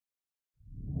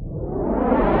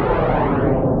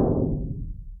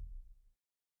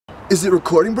Is it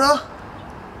recording, bro?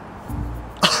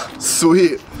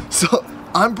 Sweet. So,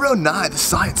 I'm Bro Nye, the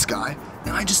science guy,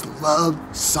 and I just love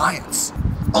science.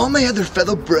 All my other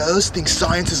fellow bros think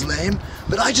science is lame,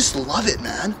 but I just love it,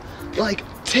 man. Like,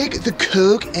 take the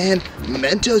Coke and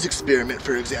Mentos experiment,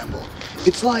 for example.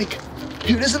 It's like,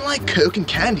 who doesn't like Coke and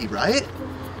candy, right?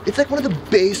 It's like one of the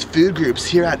base food groups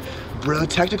here at Bro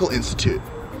Technical Institute.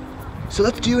 So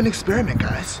let's do an experiment,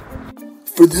 guys.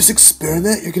 For this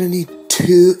experiment, you're gonna need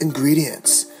 2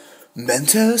 ingredients.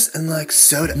 Mentos and like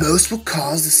soda. Most will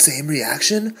cause the same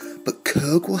reaction, but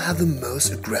Coke will have the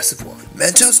most aggressive one.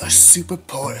 Mentos are super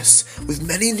porous, with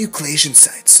many nucleation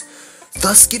sites,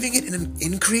 thus giving it an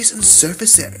increase in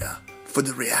surface area for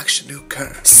the reaction to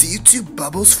occur. CO2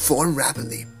 bubbles form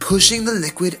rapidly, pushing the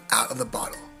liquid out of the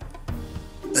bottle.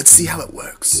 Let's see how it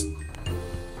works.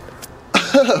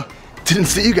 Didn't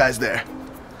see you guys there.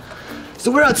 So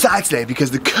we're outside today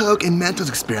because the Coke and Mentos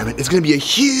experiment is gonna be a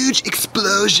huge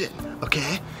explosion,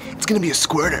 okay? It's gonna be a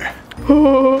squirter.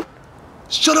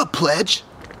 Shut up, pledge.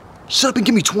 Shut up and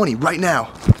give me 20 right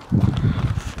now.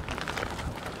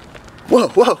 Whoa,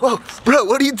 whoa, whoa. Bro,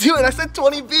 what are you doing? I said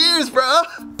 20 beers, bro.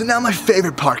 So now my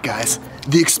favorite part, guys,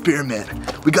 the experiment.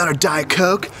 We got our Diet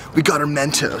Coke, we got our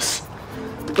Mentos.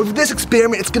 But for this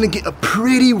experiment, it's gonna get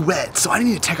pretty wet, so I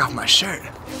need to take off my shirt.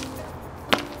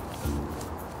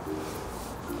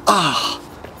 Ah,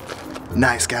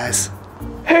 nice, guys.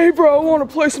 Hey bro, wanna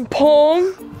play some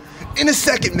Pong? In a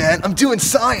second, man, I'm doing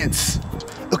science.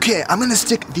 Okay, I'm gonna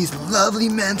stick these lovely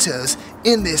Mentos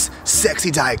in this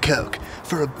sexy Diet Coke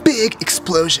for a big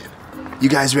explosion. You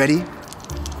guys ready?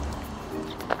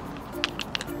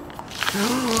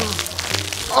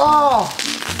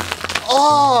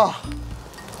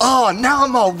 Oh, now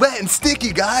I'm all wet and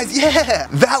sticky, guys. Yeah,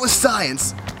 that was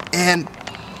science. And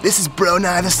this is Bro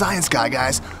Nye, the science guy,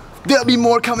 guys. There'll be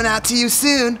more coming out to you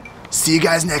soon. See you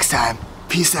guys next time.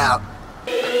 Peace out.